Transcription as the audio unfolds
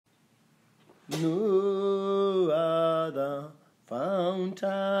no other fount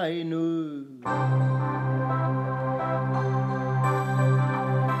I know.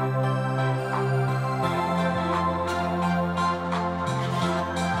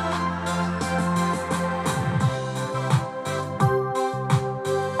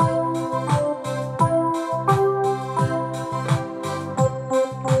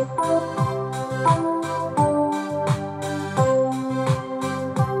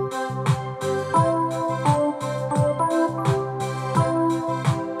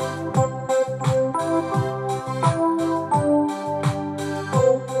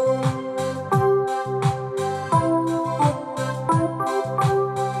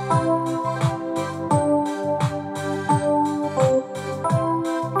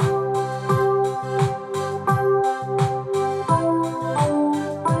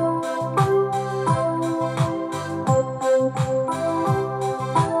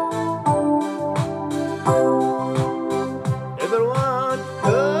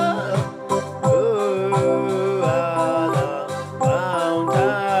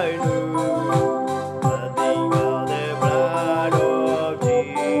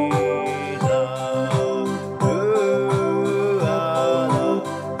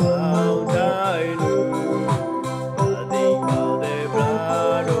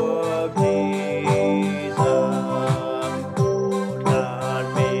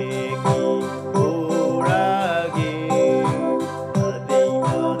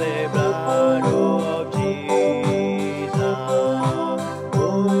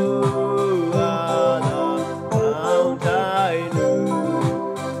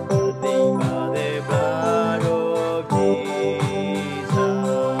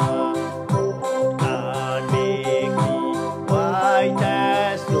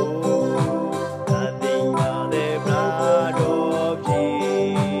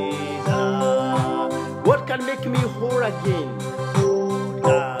 What can make me whole again? What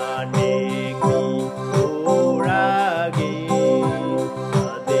can make me whole again?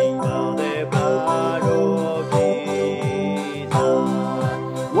 Nothing but the blood of Jesus.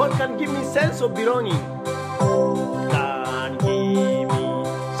 What can give me sense of belonging? What can give me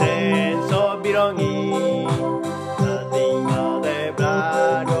sense of belonging? Nothing but the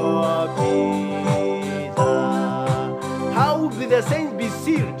blood of Jesus. How will the saints be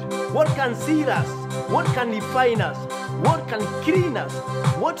sealed? What can seal us? What can define us? What can clean us?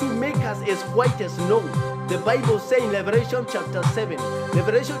 What will make us as white as snow? The Bible says in Revelation chapter 7,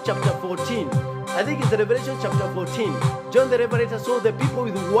 Revelation chapter 14, I think it's Revelation chapter 14, John the Revelator saw the people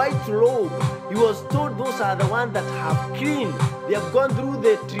with white robe. He was told those are the ones that have cleaned. They have gone through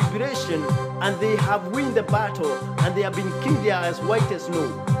the tribulation and they have won the battle and they have been cleaned. They are as white as snow.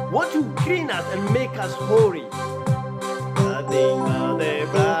 What will clean us and make us holy? Nothing but the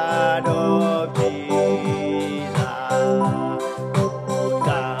blood of Jesus. What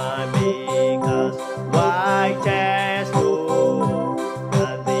can make us white as snow?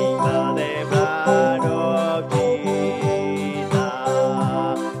 Nothing but the blood of Jesus.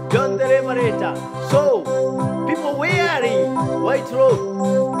 John the Revelator. So, people wearing white robe.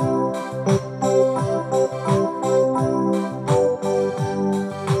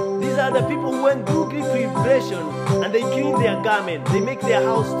 These are the people who went through great tribulation and they clean their garment. They make their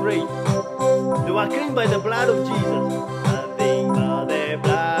house straight. They were cleaned by the blood of Jesus. Nothing but the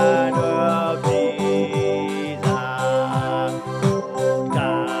blood of Jesus. What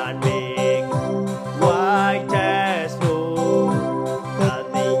can make white as snow?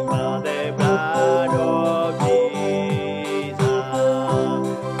 Nothing but the blood of Jesus.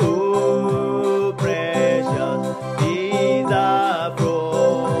 Oh, precious is the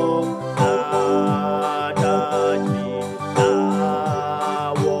flow that touched me,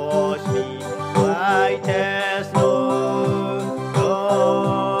 that washed me white as snow.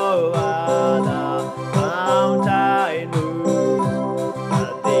 Oh,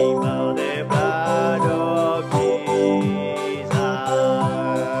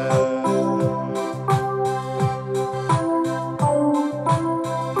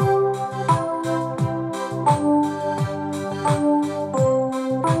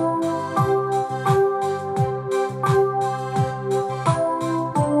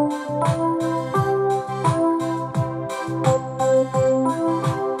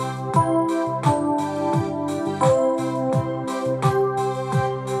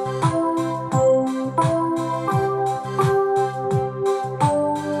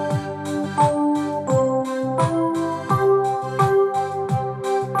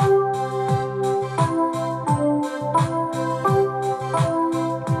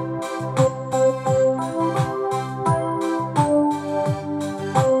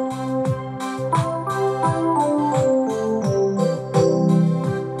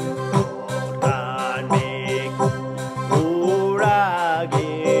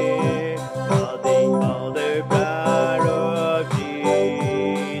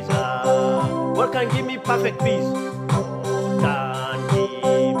 perfect peace. God can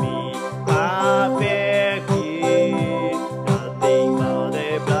give me perfect peace. Nothing but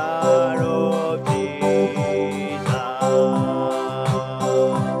the blood of Jesus.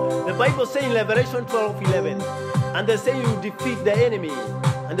 The Bible says in Revelation 12:11, and they say you defeat the enemy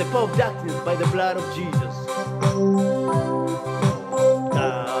and the power of darkness by the blood of Jesus.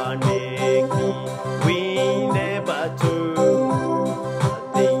 God make me win the battle.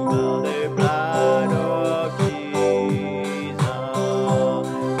 Nothing but the blood of Jesus.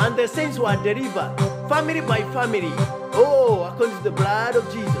 And the saints were delivered, family by family. Oh, according to the blood of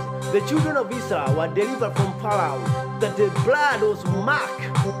Jesus. The children of Israel were delivered from Pharaoh. That the blood was marked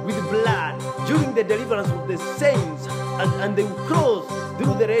with blood during the deliverance of the saints, and they would cross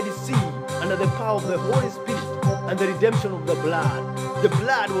through the Red Sea under the power of the Holy Spirit and the redemption of the blood. The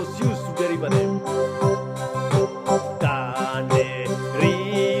blood was used to deliver them. Can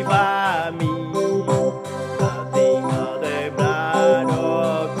deliver me, nothing but the blood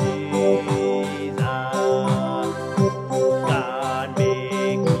of Jesus. Can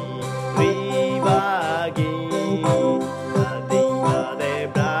make me live again, nothing but the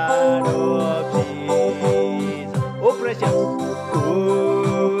blood of Jesus. Oh precious,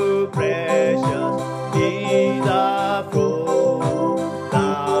 oh precious is the flow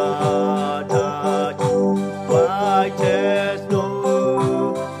that touches white as snow.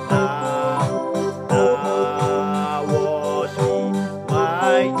 That wash me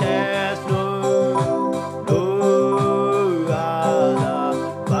white as snow. No other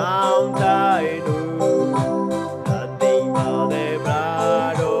fount I know, nothing but the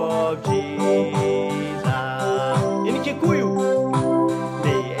blood of Jesus. In Kikuyu,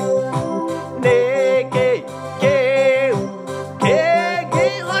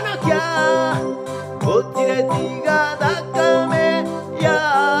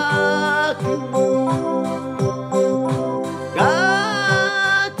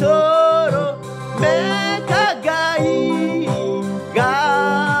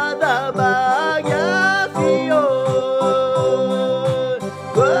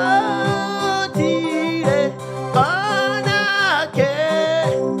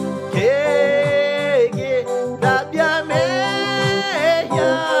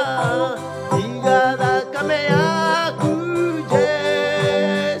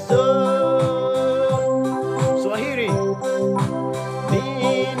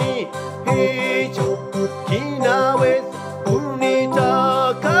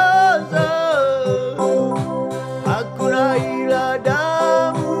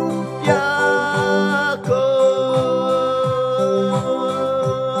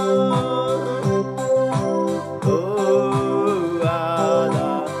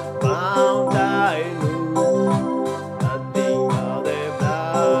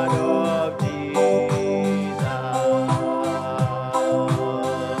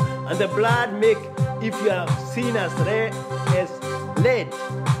 the blood make, if you have seen as red as lead,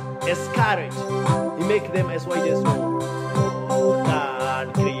 as scarlet, it make them as white as snow.